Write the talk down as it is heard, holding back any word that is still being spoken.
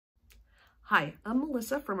Hi, I'm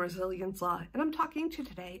Melissa from Resilience Law, and I'm talking to you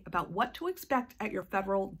today about what to expect at your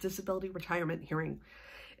federal disability retirement hearing.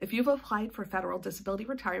 If you've applied for federal disability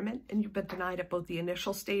retirement and you've been denied at both the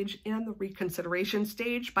initial stage and the reconsideration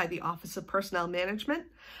stage by the Office of Personnel Management,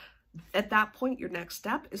 at that point, your next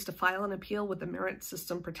step is to file an appeal with the Merit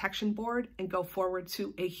System Protection Board and go forward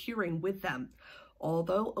to a hearing with them.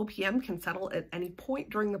 Although OPM can settle at any point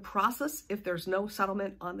during the process, if there's no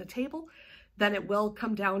settlement on the table, then it will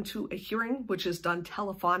come down to a hearing, which is done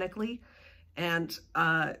telephonically. And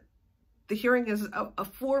the hearing is a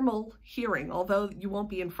formal hearing. Although you won't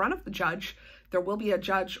be in front of the judge, there will be a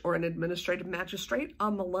judge or an administrative magistrate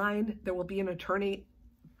on the line. There will be an attorney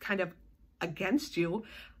kind of against you,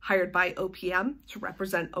 hired by OPM to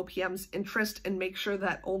represent OPM's interest and make sure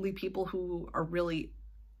that only people who are really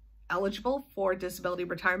eligible for disability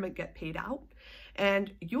retirement get paid out,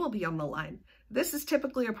 and you will be on the line. This is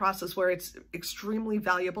typically a process where it's extremely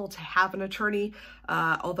valuable to have an attorney,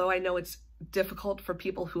 although I know it's difficult for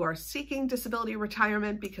people who are seeking disability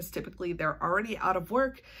retirement because typically they're already out of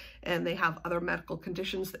work and they have other medical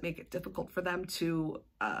conditions that make it difficult for them to,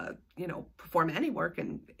 perform any work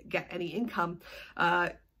and get any income.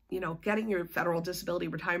 Getting your federal disability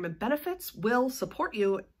retirement benefits will support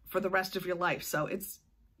you for the rest of your life. So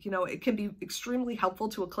it can be extremely helpful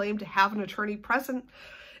to a claim to have an attorney present.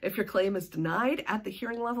 If your claim is denied at the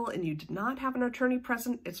hearing level and you did not have an attorney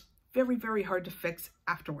present, it's very, very hard to fix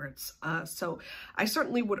afterwards. So I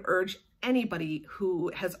certainly would urge anybody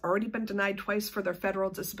who has already been denied twice for their federal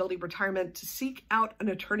disability retirement to seek out an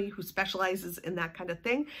attorney who specializes in that kind of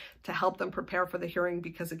thing to help them prepare for the hearing,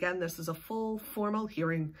 because again, this is a full formal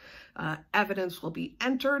hearing. Evidence will be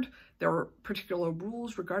entered. There are particular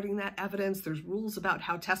rules regarding that evidence. There's rules about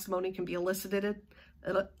how testimony can be elicited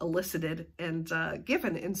and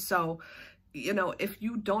given. And so, if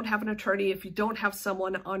you don't have an attorney, if you don't have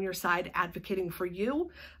someone on your side advocating for you,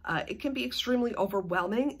 it can be extremely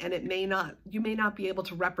overwhelming, and you may not be able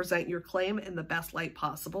to represent your claim in the best light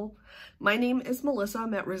possible. My name is Melissa.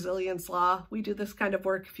 I'm at Resilience Law. We do this kind of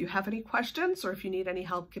work. If you have any questions or if you need any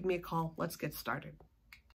help, give me a call. Let's get started.